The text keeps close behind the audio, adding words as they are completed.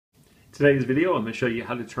Today's video, I'm going to show you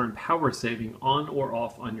how to turn power saving on or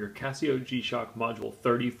off on your Casio G-Shock Module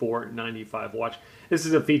 3495 watch. This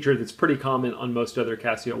is a feature that's pretty common on most other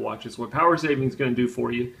Casio watches. What power saving is going to do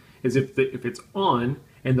for you is if it's on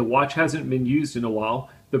and the watch hasn't been used in a while,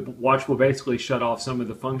 the watch will basically shut off some of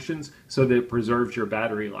the functions so that it preserves your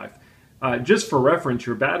battery life. Just for reference,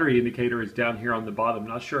 your battery indicator is down here on the bottom.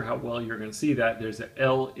 Not sure how well you're going to see that. There's a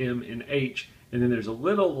L, M, and H, and then there's a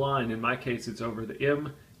little line. In my case, it's over the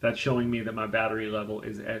M. That's showing me that my battery level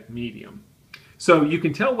is at medium. So you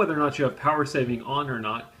can tell whether or not you have power saving on or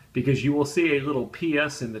not because you will see a little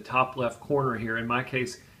PS in the top left corner here. In my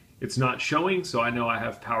case, it's not showing, so I know I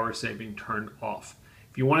have power saving turned off.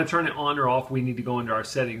 If you want to turn it on or off, we need to go into our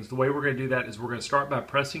settings. The way we're going to do that is we're going to start by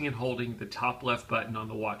pressing and holding the top left button on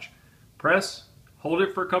the watch. Press, hold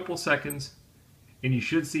it for a couple seconds, and you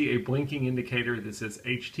should see a blinking indicator that says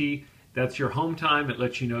HT. That's your home time. It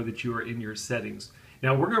lets you know that you are in your settings.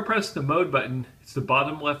 Now we're going to press the mode button. It's the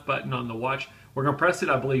bottom left button on the watch. We're going to press it,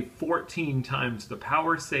 I believe, 14 times. The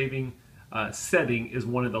power saving setting is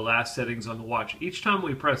one of the last settings on the watch. Each time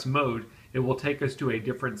we press mode, it will take us to a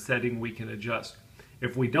different setting we can adjust.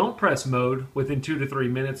 If we don't press mode, within 2 to 3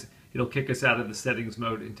 minutes, it'll kick us out of the settings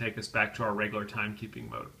mode and take us back to our regular timekeeping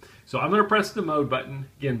mode. So I'm going to press the mode button,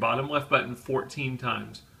 again, bottom left button, 14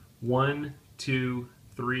 times. 1, 2,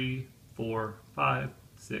 3, 4, 5,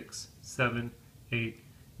 6, 7, 8,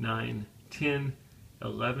 9, 10,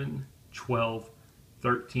 11, 12,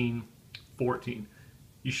 13, 14.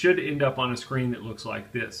 You should end up on a screen that looks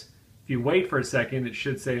like this. If you wait for a second, it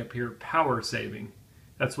should say up here power saving.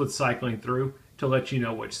 That's what's cycling through to let you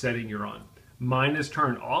know which setting you're on. Mine is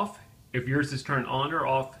turned off. If yours is turned on or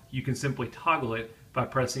off, you can simply toggle it by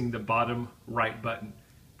pressing the bottom right button.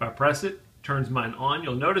 If I press it, it turns mine on.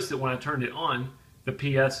 You'll notice that when I turned it on, the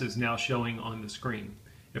PS is now showing on the screen.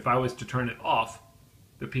 If I was to turn it off,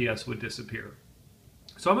 the PS would disappear.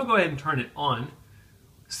 So I'm going to go ahead and turn it on.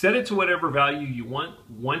 Set it to whatever value you want.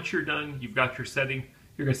 Once you're done, you've got your setting,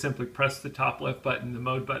 you're going to simply press the top left button, the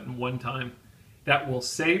mode button, one time. That will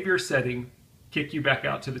save your setting, kick you back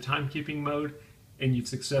out to the timekeeping mode, and you've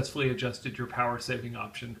successfully adjusted your power saving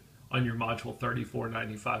option on your Module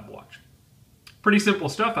 3495 watch. Pretty simple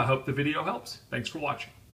stuff. I hope the video helps. Thanks for watching.